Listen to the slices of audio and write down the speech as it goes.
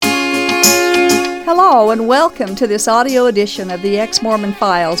Hello and welcome to this audio edition of the Ex-Mormon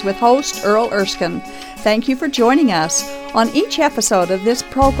Files with host Earl Erskine. Thank you for joining us. On each episode of this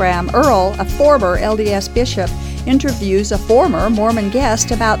program, Earl, a former LDS bishop, interviews a former Mormon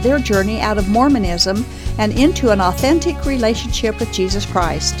guest about their journey out of Mormonism and into an authentic relationship with Jesus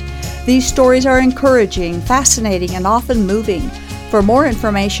Christ. These stories are encouraging, fascinating, and often moving. For more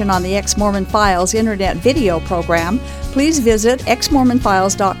information on the Ex-Mormon Files internet video program, please visit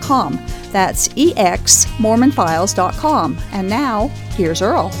exmormonfiles.com. That's exmormonfiles.com. And now, here's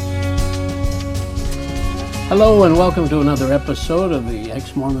Earl. Hello and welcome to another episode of the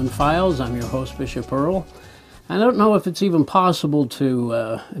Ex-Mormon Files. I'm your host, Bishop Earl. I don't know if it's even possible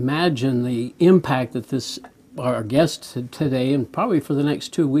to imagine the impact that our guest today, and probably for the next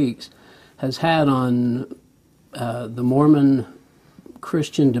 2 weeks, has had on the Mormon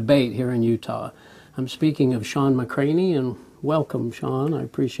Christian debate here in Utah. I'm speaking of Shawn McCraney, and welcome, Shawn. I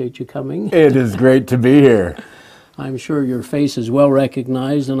appreciate you coming. It is great to be here. I'm sure your face is well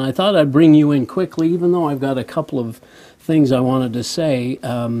recognized, and I thought I'd bring you in quickly, even though I've got a couple of things I wanted to say.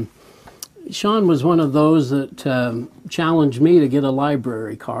 Shawn was one of those that challenged me to get a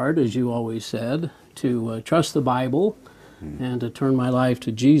library card, as you always said, to trust the Bible and to turn my life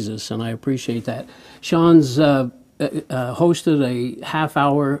to Jesus, and I appreciate that. Shawn's hosted a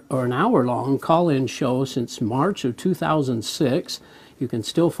half-hour or an hour-long call-in show since March of 2006. You can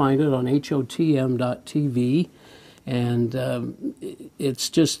still find it on hotm.tv. And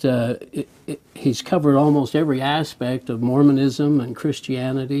it's just, he's covered almost every aspect of Mormonism and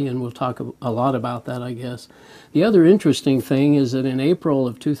Christianity, and we'll talk a lot about that, I guess. The other interesting thing is that in April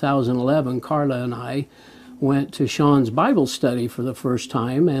of 2011, Carla and I went to Shawn's Bible study for the first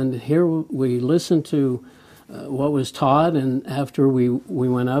time, and here we listened to what was taught, and after we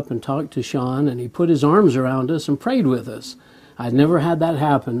went up and talked to Shawn, and he put his arms around us and prayed with us. I'd never had that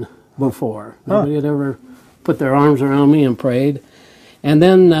happen before. Nobody had ever put their arms around me and prayed. And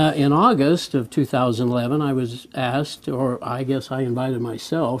then in August of 2011, I was asked, or I guess I invited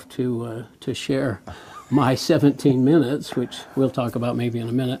myself to share my 17 minutes, which we'll talk about maybe in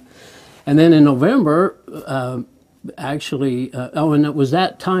a minute. And then in November, and it was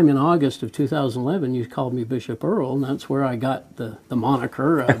that time in August of 2011, you called me Bishop Earl, and that's where I got the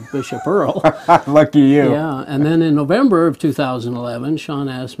moniker of Bishop Earl. Lucky you. Yeah, and then in November of 2011, Shawn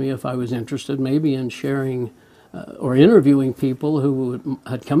asked me if I was interested maybe in sharing or interviewing people who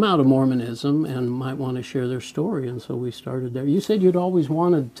had come out of Mormonism and might want to share their story, and so we started there. You said you'd always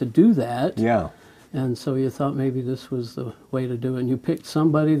wanted to do that. Yeah. And so you thought maybe this was the way to do it, and you picked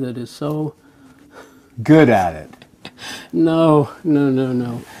somebody that is so good at it. No.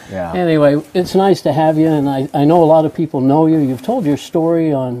 Yeah. Anyway, it's nice to have you, and I know a lot of people know you. You've told your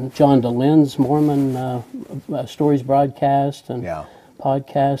story on John DeLynne's Mormon Stories broadcast and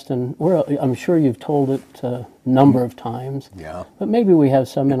podcast, and I'm sure you've told it a number of times. Yeah. But maybe we have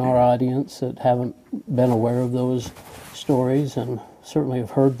some in our audience that haven't been aware of those stories, and certainly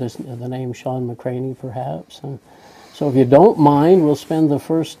have heard the name Shawn McCraney, perhaps. And so if you don't mind, we'll spend the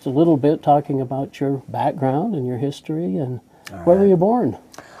first little bit talking about your background and your history, and where were you born?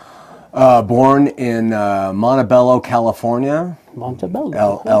 Born in Montebello, California.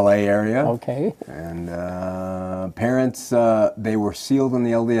 Montebello. L.A. area. Okay. And parents, they were sealed in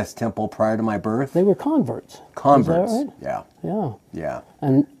the LDS temple prior to my birth. They were converts. Converts. Is that right? Yeah. Yeah. Yeah.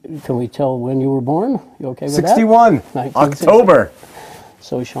 And can we tell when you were born? You okay with 61. that? October.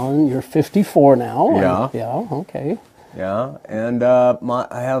 So, Shawn, you're 54 now. Yeah. Yeah, okay. Yeah, and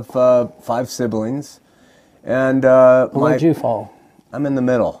I have 5 siblings, and where'd you fall? I'm in the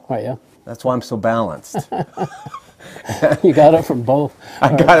middle. Oh, yeah. That's why I'm so balanced. You got it from both.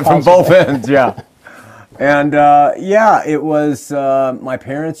 I got it from both ends, yeah. And it was my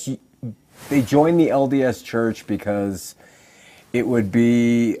parents. They joined the LDS Church because it would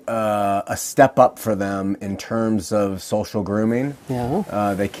be a step up for them in terms of social grooming.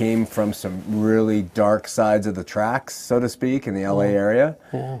 Yeah. They came from some really dark sides of the tracks, so to speak, in the LA area.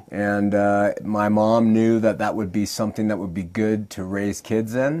 Yeah. And my mom knew that would be something that would be good to raise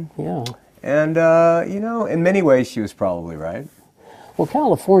kids in. Yeah. And, in many ways, she was probably right. Well,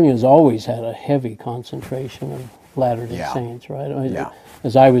 California's always had a heavy concentration of Latter-day Saints, right? Yeah.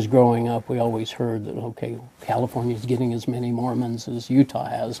 As I was growing up, we always heard that, okay, California's getting as many Mormons as Utah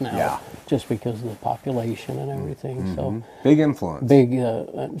has now, just because of the population and everything. Mm-hmm. So big influence.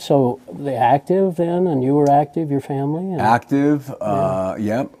 So they active then, and you were active, your family? Active,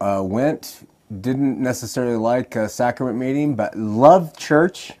 went, didn't necessarily like a sacrament meeting, but loved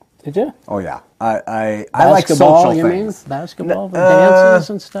church. Did you? Oh, yeah. I like social things. Basketball,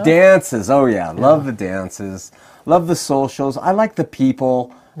 dances and stuff? Dances, oh yeah. Love the dances. Love the socials. I like the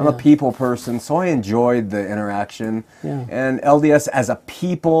people. I'm a people person, so I enjoyed the interaction. Yeah. And LDS as a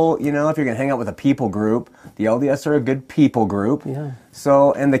people, if you're going to hang out with a people group, the LDS are a good people group. Yeah.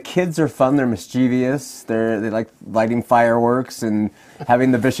 So, and the kids are fun. They're mischievous. They like lighting fireworks and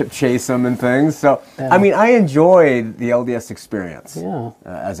having the bishop chase them and things. So, Yeah. I mean, I enjoyed the LDS experience Yeah.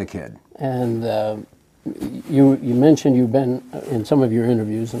 as a kid. And you mentioned you've been in some of your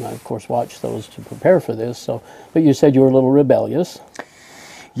interviews, and I of course watched those to prepare for this. So, but you said you were a little rebellious.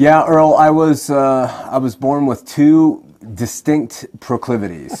 Yeah, Earl, I was born with two distinct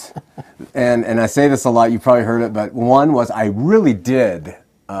proclivities, and I say this a lot. You probably heard it, but one was I really did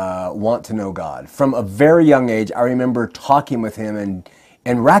want to know God from a very young age. I remember talking with him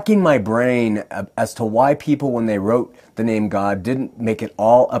and racking my brain as to why people, when they wrote the name God, didn't make it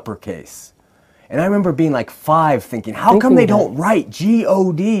all uppercase. And I remember being like 5 thinking, how come they don't write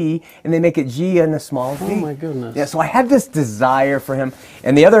G-O-D and they make it G and a small D? Oh my goodness. Yeah, so I had this desire for him.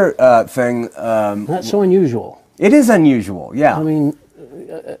 And the other thing... That's so unusual. It is unusual, yeah. I mean,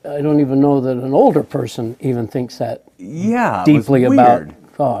 I don't even know that an older person even thinks that deeply it was about weird.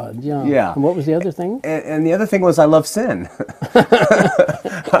 God. Yeah. Yeah. And what was the other thing? And the other thing was I love sin.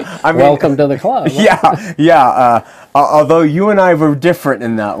 I mean, Welcome to the club. Yeah. Although you and I were different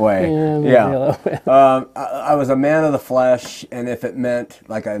in that way. Yeah. I was a man of the flesh, and if it meant,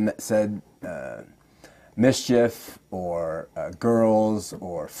 like I said, mischief or girls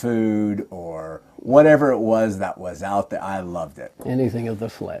or food or whatever it was that was out there, I loved it. Anything of the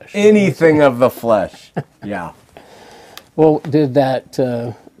flesh. Anything of the flesh. Yeah. Well, did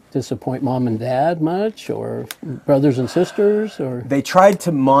that disappoint mom and dad much, or brothers and sisters, or? They tried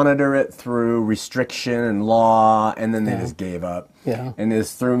to monitor it through restriction and law, and then they just gave up. Yeah. And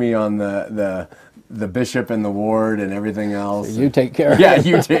just threw me on the bishop and the ward and everything else. So you take care of Yeah, it.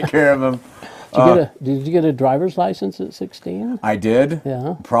 you take care of them. Did you get a driver's license at 16? I did.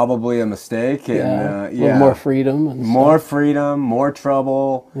 Yeah. Probably a mistake. And, A little more freedom. And more stuff. freedom, more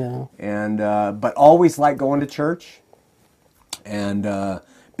trouble. Yeah. And but always liked going to church. And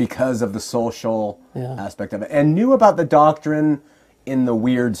because of the social aspect of it, and knew about the doctrine in the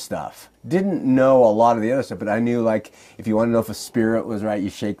weird stuff. Didn't know a lot of the other stuff, but I knew, like, if you want to know if a spirit was right, you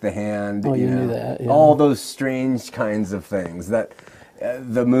shake the hand. Oh, you know, knew that. Yeah. All those strange kinds of things. That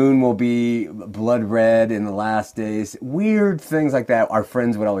the moon will be blood red in the last days. Weird things like that our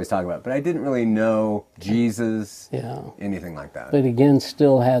friends would always talk about. But I didn't really know Jesus, anything like that. But again,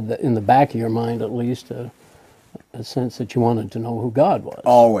 still had in the back of your mind at least a sense that you wanted to know who God was.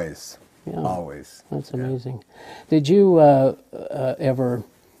 Always. Yeah. Always. That's amazing. Did you ever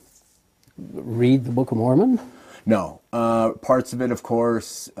read the Book of Mormon? No. Parts of it, of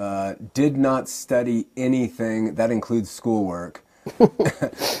course. Did not study anything. That includes schoolwork.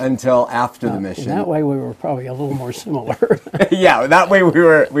 Until after the mission. That way we were probably a little more similar. Yeah, that way we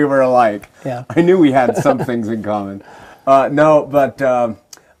were alike. Yeah. I knew we had some things in common. No, but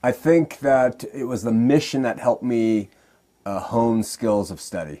I think that it was the mission that helped me hone skills of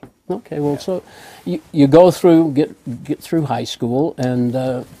study. Okay, well, so you go through, get through high school,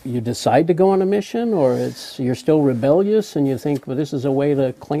 and you decide to go on a mission, or you're still rebellious, and you think, well, this is a way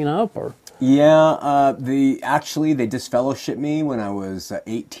to clean up, or? Yeah, they disfellowshipped me when I was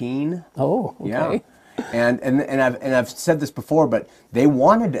 18. Oh, okay. Yeah, and I've said this before, but they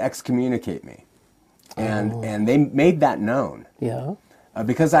wanted to excommunicate me, and they made that known. Yeah.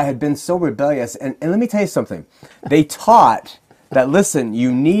 Because I had been so rebellious, and let me tell you something, they taught that, listen,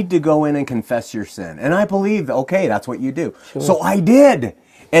 you need to go in and confess your sin. And I believed, okay, that's what you do. Sure. So I did.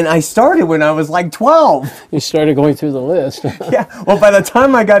 And I started when I was like 12. You started going through the list. Yeah, well, by the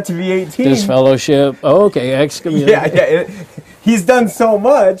time I got to be 18... Disfellowship, okay, excommunication. Yeah, he's done so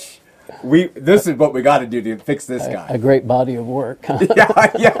much. This is what we got to do to fix this guy. A great body of work.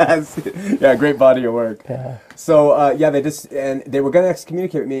 Yeah, great body of work. Yeah. So they were going to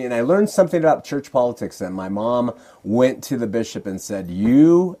excommunicate me, and I learned something about church politics. And my mom went to the bishop and said,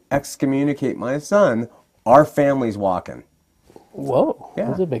 "You excommunicate my son, our family's walking." Whoa, Yeah.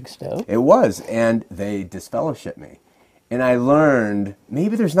 that's a big step. It was, and they disfellowshipped me. And I learned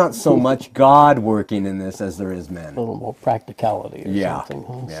maybe there's not so much God working in this as there is men. A little more practicality or something.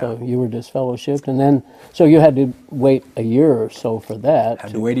 Huh? Yeah. So you were disfellowshipped, and then, so you had to wait a year or so for that.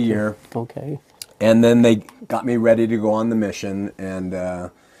 Had to wait a year. Okay. And then they got me ready to go on the mission, and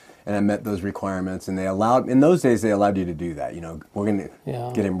I met those requirements. And in those days, they allowed you to do that. You know, we're going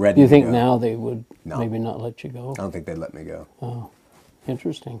to get him ready Do you to think go. now they would No. maybe not let you go? I don't think they'd let me go. Oh,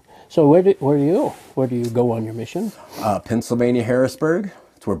 interesting. So where do you go? Where do you go on your mission? Pennsylvania, Harrisburg.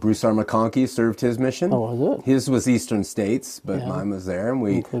 It's where Bruce R. McConkie served his mission. Oh, was it? His was Eastern States, but Yeah. mine was there. And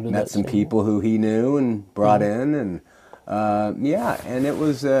we Included met that some same- people who he knew and brought in. And Yeah, and it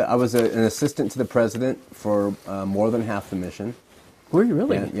was I was an assistant to the president for more than half the mission. Were you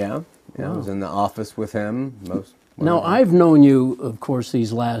really? And, yeah, I was in the office with him most. Now, I've known you, of course,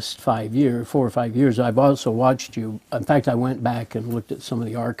 these last 4 or 5 years. I've also watched you. In fact, I went back and looked at some of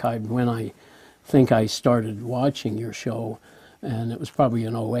the archive when I think I started watching your show, and it was probably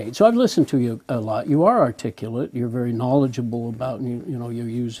in '08. So I've listened to you a lot. You are articulate. You're very knowledgeable about, you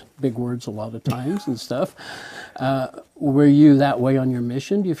use big words a lot of times and stuff. Were you that way on your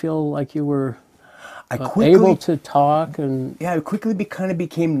mission? Do you feel like you were able to talk? And yeah, I quickly kind of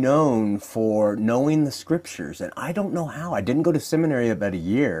became known for knowing the scriptures, and I don't know how. I didn't go to seminary about a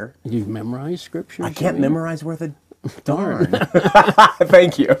year. You memorize scriptures? I can't memorize worth a darn.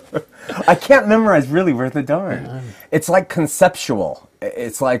 Thank you. I can't memorize really worth a darn. Yeah. It's like conceptual.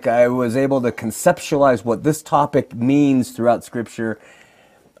 It's like I was able to conceptualize what this topic means throughout scripture.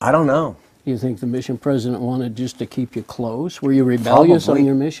 I don't know. You think the mission president wanted just to keep you close? Were you rebellious on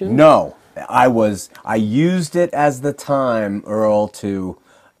your mission? No. I used it as the time, Earl, to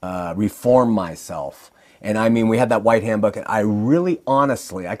reform myself. And I mean, we had that white handbook, and I really,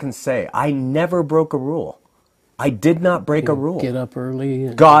 honestly, I can say, I never broke a rule. I did not break a rule. Get up early.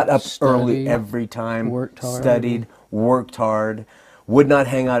 And got up study, early every time. Worked hard. Studied, worked hard, would not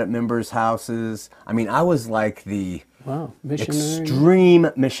hang out at members' houses. I mean, I was like the missionary. Extreme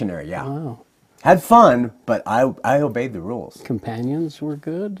missionary, yeah. Wow. Had fun, but I obeyed the rules. Companions were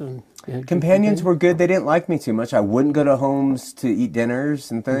good? Companions were good. They didn't like me too much. I wouldn't go to homes to eat dinners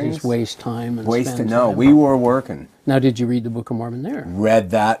and things. Just waste time and spend time. No, we were working. Now, did you read the Book of Mormon there?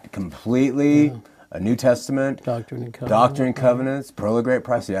 Read that completely. Yeah. A New Testament. Doctrine and Covenants. Doctrine and Covenants. Pearl of Great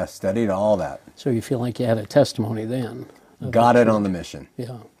Price. Yeah, studied all that. So you feel like you had a testimony then? Got it on the mission.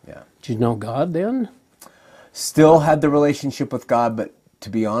 Yeah. Yeah. Did you know God then? Still had the relationship with God, but to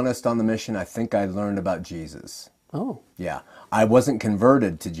be honest, on the mission, I think I learned about Jesus. Oh. Yeah. I wasn't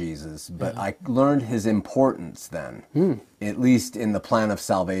converted to Jesus, but I learned his importance then, at least in the plan of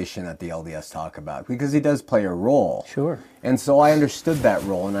salvation that the LDS talk about, because he does play a role. Sure. And so I understood that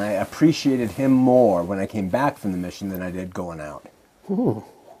role, and I appreciated him more when I came back from the mission than I did going out.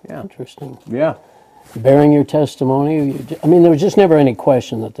 Yeah. Interesting. Yeah. Bearing your testimony, I mean, there was just never any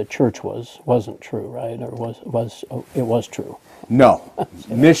question that the church wasn't true, right? Or it was true. No.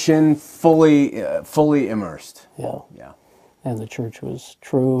 Mission fully immersed. Yeah. Yeah. And the church was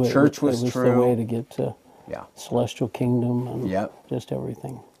true. Church it was was true. the way to get to celestial kingdom and just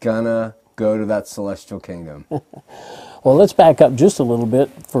everything. Gonna go to that celestial kingdom. Well, let's back up just a little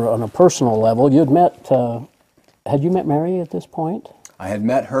bit on a personal level. Had you met Mary at this point? I had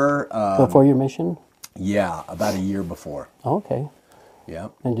met her before your mission? Yeah, about a year before. Okay. Yeah.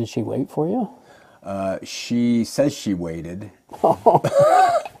 And did she wait for you? She says she waited.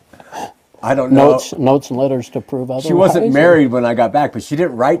 I don't know. Notes and letters to prove otherwise? She wasn't married when I got back, but she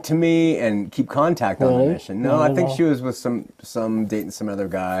didn't write to me and keep contact on the mission. No, I think she was with some dating some other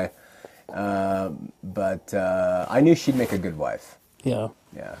guy. But I knew she'd make a good wife. Yeah.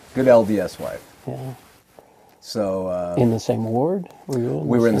 Yeah. Good LDS wife. Yeah. So in the same ward? We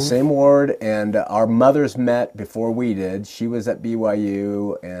were in the same ward, and our mothers met before we did. She was at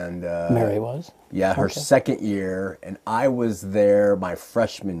BYU, and Mary was? Yeah, her second year, and I was there my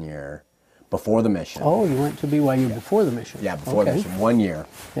freshman year before the mission. Oh, you went to BYU before the mission? Yeah, before the mission. 1 year.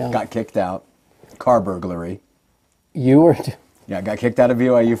 Yeah. Got kicked out. Car burglary. You were? Yeah, got kicked out of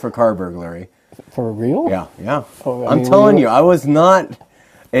BYU for car burglary. For real? Yeah, yeah. Oh, I'm telling you, I was not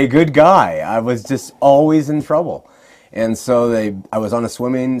a good guy. I was just always in trouble. And so I was on a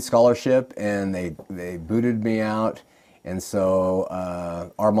swimming scholarship, and they booted me out. And so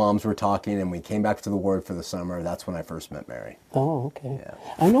our moms were talking, and we came back to the ward for the summer. That's when I first met Mary. Oh, okay. Yeah.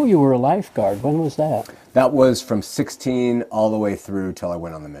 I know you were a lifeguard. When was that? That was from 16 all the way through till I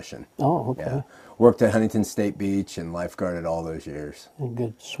went on the mission. Oh, okay. Yeah. Worked at Huntington State Beach and lifeguarded all those years. A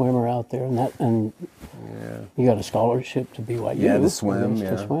good swimmer out there, and you got a scholarship to BYU. Yeah, to swim.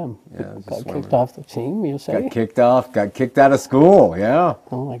 To swim. Yeah, got kicked off the team, you say? Got kicked off. Got kicked out of school. Yeah.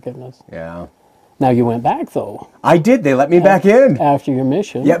 Oh my goodness. Yeah. Now you went back though. I did. They let me back in after your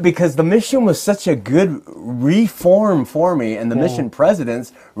mission. Yeah, because the mission was such a good reform for me, and the mission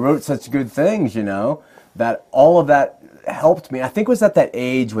presidents wrote such good things. That all of that helped me. I think it was at that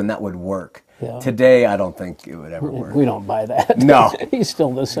age when that would work. Yeah. Today, I don't think it would ever work. We don't buy that. No. He's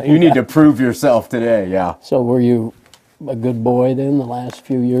still the same. You need to prove yourself today, yeah. So were you a good boy then the last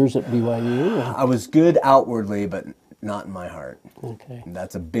few years at BYU? I was good outwardly, but not in my heart. Okay. And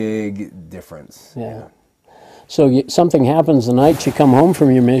that's a big difference. Yeah. So something happens the night you come home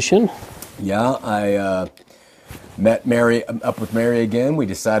from your mission? Yeah, I met Mary, up with Mary again. We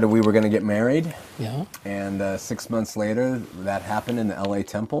decided we were going to get married. Yeah. And 6 months later, that happened in the LA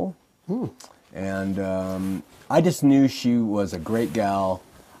Temple. And I just knew she was a great gal.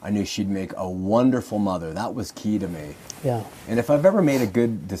 I knew she'd make a wonderful mother. That was key to me. Yeah. And if I've ever made a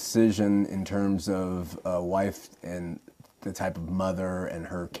good decision in terms of a wife and the type of mother and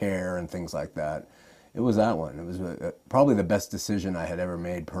her care and things like that, it was that one. It was probably the best decision I had ever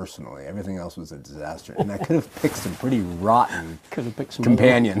made personally. Everything else was a disaster. And I could have picked some pretty rotten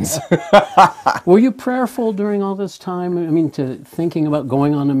companions. Were you prayerful during all this time? I mean, to thinking about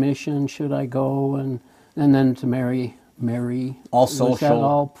going on a mission, should I go? And then to marry Mary. All social. Was that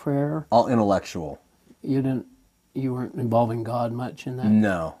all prayer? All intellectual. You weren't involving God much in that?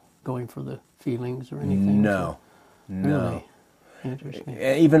 No. Going for the feelings or anything? No. No. Really? Interesting.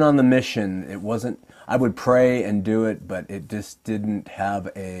 Even on the mission, it wasn't, I would pray and do it, but it just didn't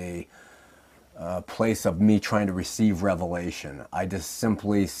have a place of me trying to receive revelation. I just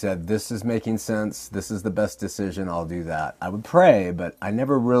simply said, this is making sense, this is the best decision, I'll do that. I would pray, but I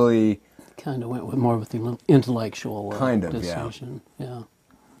never really... Kind of went with more with the intellectual decision. Yeah.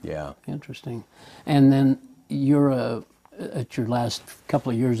 Yeah. Interesting. And then you're at your last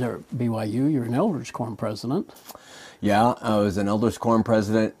couple of years there at BYU, you're an elders quorum president. Yeah, I was an elders quorum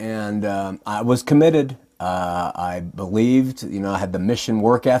president, and I was committed. I believed, I had the mission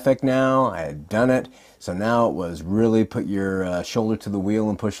work ethic now. I had done it. So now it was really put your shoulder to the wheel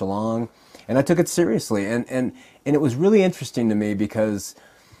and push along. And I took it seriously. And it was really interesting to me because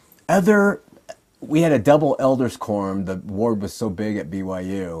we had a double elders quorum. The ward was so big at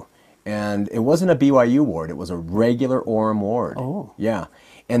BYU. And it wasn't a BYU ward. It was a regular Orem ward. Oh. Yeah.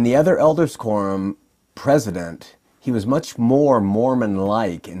 And the other elders quorum president... He was much more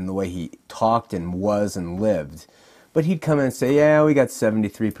Mormon-like in the way he talked and was and lived. But he'd come in and say, yeah, we got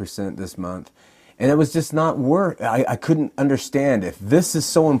 73% this month. And it was just not I couldn't understand if this is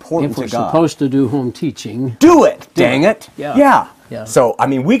so important to God. If we're supposed to do home teaching. Do it, dang it. Yeah. So,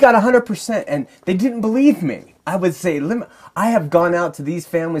 we got 100%, and they didn't believe me. I would say, I have gone out to these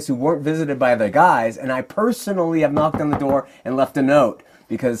families who weren't visited by the guys, and I personally have knocked on the door and left a note,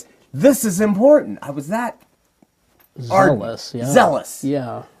 because this is important. I was that... Zealous, yeah. Zealous.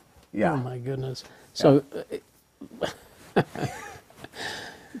 Yeah. Yeah. Oh, my goodness. So,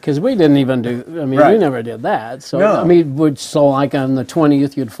 because we didn't even do, we never did that. So, No. So like on the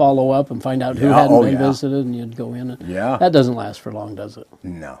 20th, you'd follow up and find out who hadn't been visited, and you'd go in. Yeah. That doesn't last for long, does it?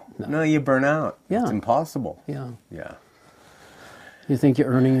 No, you burn out. Yeah. It's impossible. Yeah. Yeah. You think you're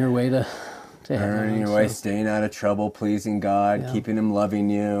earning your way to heaven. Earning your way, staying out of trouble, pleasing God, keeping Him loving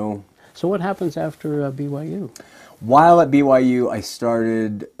you. So what happens after BYU? While at BYU, I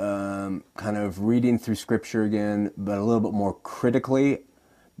started kind of reading through Scripture again, but a little bit more critically.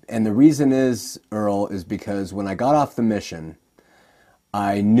 And the reason is, Earl, is because when I got off the mission,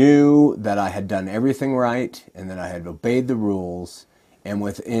 I knew that I had done everything right and that I had obeyed the rules. And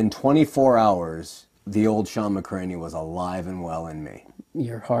within 24 hours, the old Shawn McCraney was alive and well in me.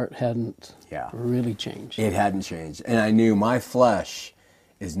 Your heart hadn't really changed. It hadn't changed. And I knew my flesh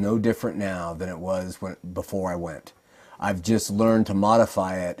is no different now than it was before I went. I've just learned to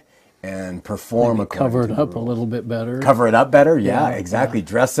modify it and perform according to the cover it up rules. A little bit better. Cover it up better? Yeah, exactly.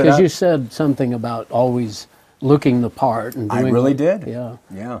 Dress it up. Because you said something about always looking the part and doing I really did. Yeah.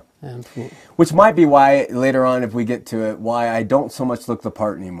 Yeah. And which might be why later on, if we get to it, why I don't so much look the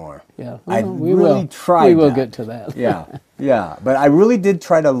part anymore. Yeah. I we really will. tried. We will get to that. Yeah. But I really did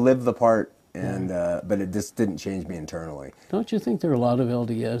try to live the part. And but it just didn't change me internally. Don't you think there are a lot of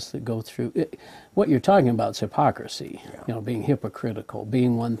LDS that go through it? What you're talking about is hypocrisy. Being hypocritical,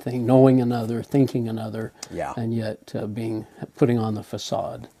 being one thing, knowing another, thinking another, and yet putting on the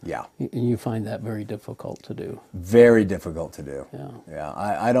facade. Yeah. And you find that very difficult to do. Very difficult to do. Yeah.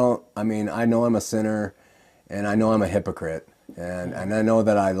 I know I'm a sinner, and I know I'm a hypocrite, and I know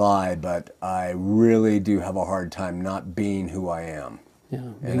that I lie, but I really do have a hard time not being who I am.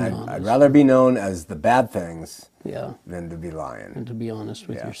 Yeah, and I'd rather be known as the bad things than to be lying. And to be honest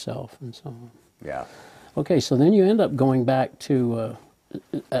with yourself and so on. Yeah. Okay, so then you end up going back to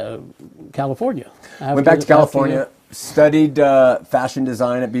California. Went back to California, studied fashion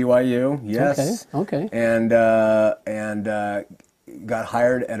design at BYU, yes. Okay. And got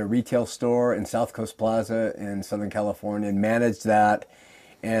hired at a retail store in South Coast Plaza in Southern California and managed that.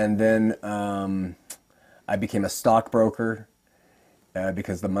 And then I became a stockbroker.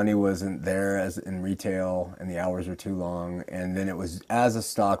 Because the money wasn't there as in retail and the hours were too long. And then it was as a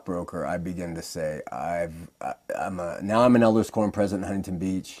stockbroker, I began to say, now I'm an elders quorum president in Huntington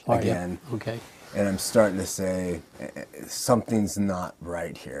Beach again. Okay. And I'm starting to say, something's not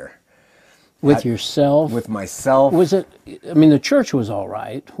right here. With yourself? With myself. Was it, I mean, the church was all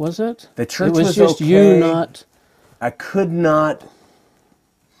right, was it? The church it was was just okay. you not... I could not,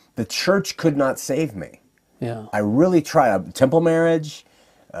 the church could not save me. Yeah. I really tried. Temple marriage,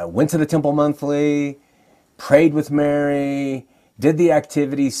 went to the temple monthly, prayed with Mary, did the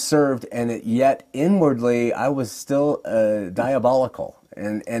activities, served, and yet inwardly I was still diabolical.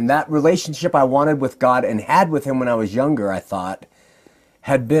 And that relationship I wanted with God and had with him when I was younger, I thought,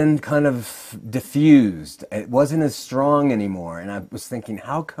 had been kind of diffused. It wasn't as strong anymore. And I was thinking,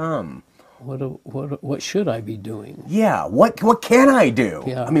 how come? What should I be doing? Yeah, what can I do?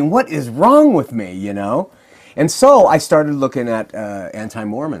 Yeah. I mean, what is wrong with me, you know? And so I started looking at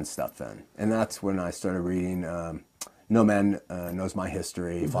anti-Mormon stuff then. And that's when I started reading No Man Knows My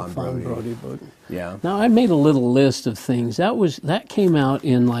History, Fawn Brody book. Yeah. Now, I made a little list of things. That came out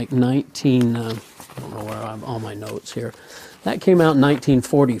in like I don't know where I have all my notes here. That came out in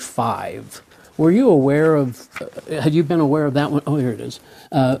 1945. Were you aware of, had you been aware of that one? Oh, here it is.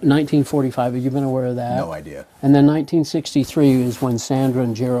 1945, have you been aware of that? No idea. And then 1963 is when Sandra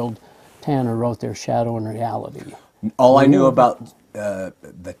and Gerald Tanner wrote their Shadow and Reality. All I knew about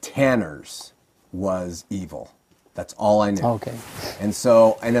the Tanners was evil. That's all I knew. Okay. And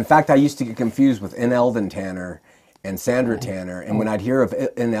so, and in fact, I used to get confused with N. Eldon Tanner and Sandra Tanner. And when I'd hear of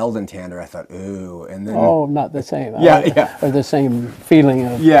N. Eldon Tanner, I thought, ooh. And then, Oh, not the same. Yeah. Or the same feeling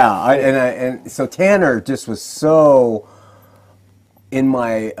of... Yeah, and so Tanner just was so in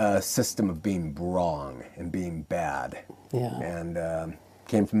my system of being wrong and being bad. Yeah. And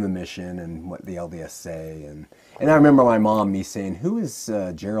came from the mission and what the LDS say. And I remember my mom, me saying, who is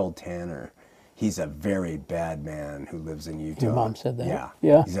Gerald Tanner? He's a very bad man who lives in Utah. Your mom said that? Yeah.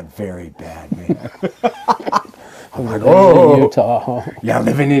 Yeah. He's a very bad man. I'm like, in Utah. Yeah,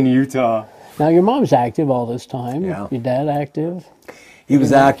 living in Utah. Now, your mom's active all this time. Yeah. Your dad active? He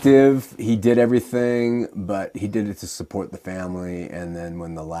was active. He did everything, but he did it to support the family. And then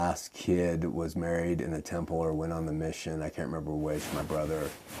when the last kid was married in the temple or went on the mission, I can't remember which, my brother,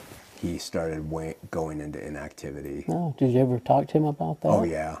 he started going into inactivity. No. Did you ever talk to him about that? Oh,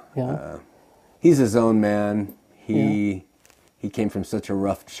 yeah. Yeah. He's his own man. He came from such a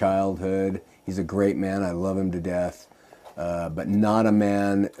rough childhood. He's a great man. I love him to death, but not a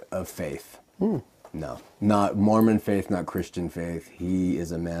man of faith. No, not Mormon faith, not Christian faith. He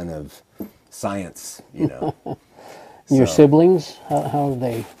is a man of science, you know. Your siblings, how are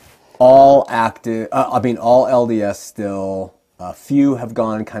they? All active. All LDS still. A few have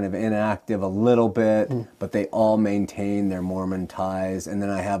gone kind of inactive a little bit, but they all maintain their Mormon ties. And then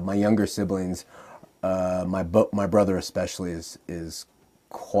I have my younger siblings. My brother especially is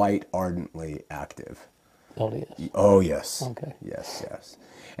quite ardently active. LDS. Oh yes. Okay. Yes.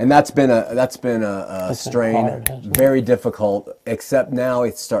 And that's been a strain, hard, hasn't it? very difficult. Except now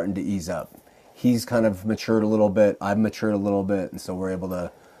it's starting to ease up. He's kind of matured a little bit. I've matured a little bit, and so we're able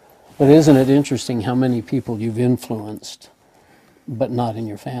to. But isn't it interesting how many people you've influenced, but not in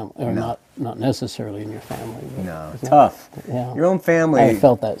your family, or not necessarily in your family? No, tough. Yeah. Your own family. I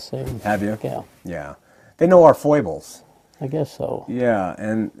felt that same. Have you? Yeah. Yeah. They know our foibles. I guess so. Yeah,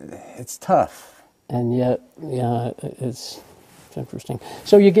 and it's tough. And yet, it's interesting.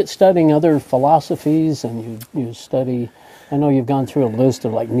 So you get studying other philosophies, and you study. I know you've gone through a list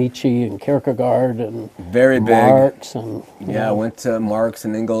of like Nietzsche and Kierkegaard and Very big. Marx and I went to Marx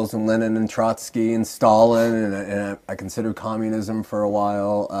and Engels and Lenin and Trotsky and Stalin, and I considered communism for a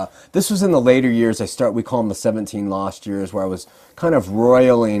while. This was in the later years. We call them the 17 lost years, where I was kind of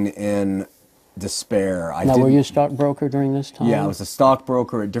roiling in despair. Were you a stockbroker during this time? Yeah, I was a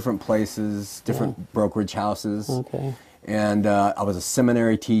stockbroker at different places, different brokerage houses. Okay. And I was a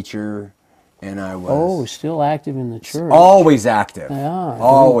seminary teacher, and I was still active in the church. always active. Yeah.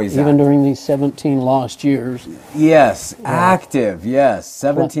 Always even active. during these 17 lost years. Yes, active. Yes,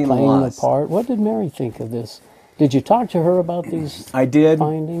 17 playing lost. the part. What did Mary think of this? Did you talk to her about these I did.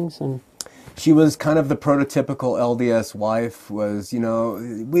 findings? And She was kind of the prototypical LDS wife. Was,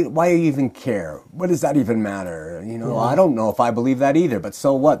 why do you even care? What does that even matter? I don't know if I believe that either. But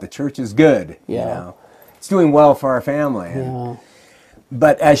so what? The church is good. Yeah. It's doing well for our family. Yeah.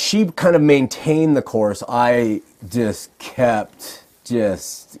 But as she kind of maintained the course, I just kept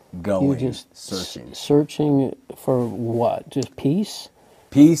going, searching for what? Just peace?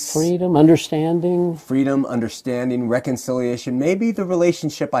 Peace, Freedom, understanding, reconciliation, maybe the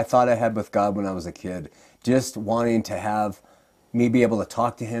relationship I thought I had with God when I was a kid, just wanting to have me be able to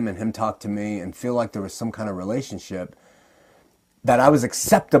talk to him and him talk to me and feel like there was some kind of relationship, that I was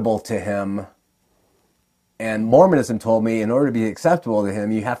acceptable to him. And Mormonism told me in order to be acceptable to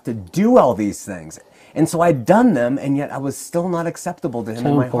him, you have to do all these things. And so I'd done them, and yet I was still not acceptable to him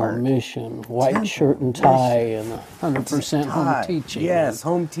in my Temple, heart. mission, white Temple, shirt and tie, mission. and 100% home teaching. Yes,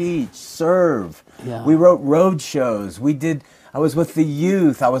 home teach, serve. Yeah. We wrote road shows. I was with the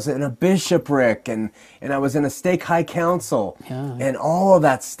youth. I was in a bishopric, and I was in a stake high council. Yeah. And all of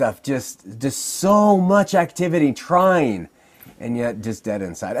that stuff, just so much activity, trying, and yet just dead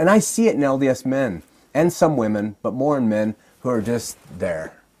inside. And I see it in LDS men, and some women, but more in men, who are just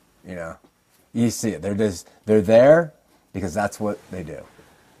there, you know. You see it. They're there because that's what they do.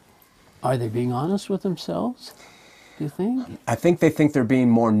 Are they being honest with themselves, do you think? I think they think they're being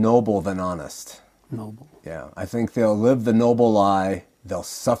more noble than honest. Noble. Yeah, I think they'll live the noble lie. They'll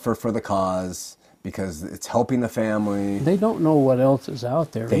suffer for the cause because it's helping the family. They don't know what else is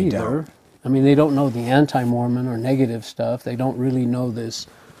out there They either. don't. I mean, they don't know the anti-Mormon or negative stuff. They don't really know this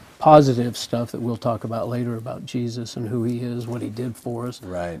positive stuff that we'll talk about later about Jesus and who he is, what he did for us.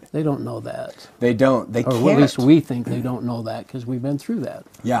 Right. They don't know that. They don't. They Or can't. at least we think they don't know that because we've been through that.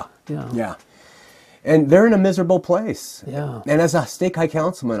 Yeah. Yeah. Yeah. And they're in a miserable place. Yeah. And as a stake high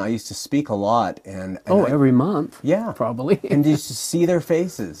councilman, I used to speak a lot. And Every month. Yeah. Probably. And just to see their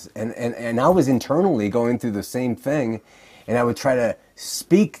faces. And I was internally going through the same thing. And I would try to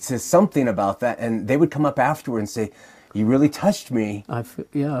speak to something about that. And they would come up afterward and say, "You really touched me."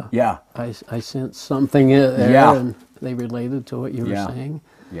 Yeah. Yeah. I sensed something there, Yeah. and they related to what you were Yeah. saying.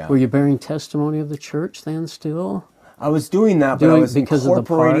 Yeah. Were you bearing testimony of the church then still? I was doing that, but I was because of the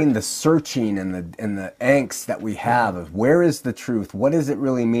incorporating part? the searching and the angst that we have of where is the truth? What does it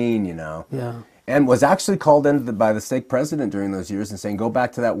really mean, you know? Yeah. And was actually called in by the stake president during those years and saying, go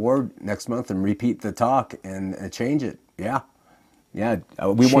back to that word next month and repeat the talk and change it. Yeah. Yeah.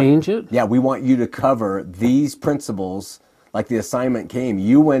 Change it? Yeah, we want you to cover these principles like the assignment came.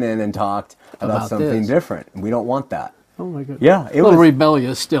 You went in and talked about something this. different. And we don't want that. Oh my goodness. Yeah, a little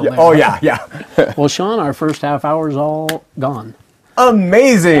rebellious still there. Oh, yeah, yeah. Well, Shawn, our first half hour is all gone.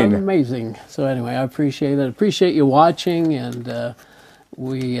 Amazing. Amazing. So anyway, I appreciate it. Appreciate you watching, and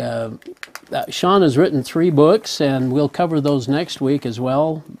Shawn has written 3 books, and we'll cover those next week as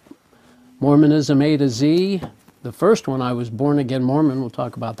well. Mormonism A to Z. The first one, I Was Born Again Mormon. We'll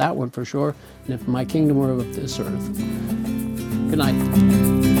talk about that one for sure. And If My Kingdom Were of This Earth. Good night.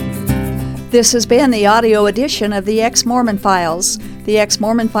 This has been the audio edition of the Ex-Mormon Files. The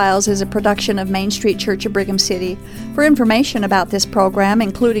Ex-Mormon Files is a production of Main Street Church of Brigham City. For information about this program,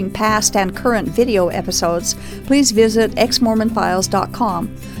 including past and current video episodes, please visit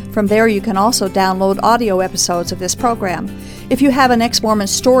exmormonfiles.com. From there, you can also download audio episodes of this program. If you have an Ex-Mormon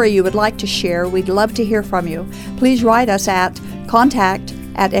story you would like to share, we'd love to hear from you. Please write us at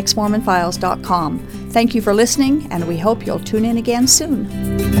contact@exmormonfiles.com. Thank you for listening, and we hope you'll tune in again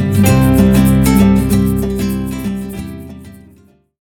soon.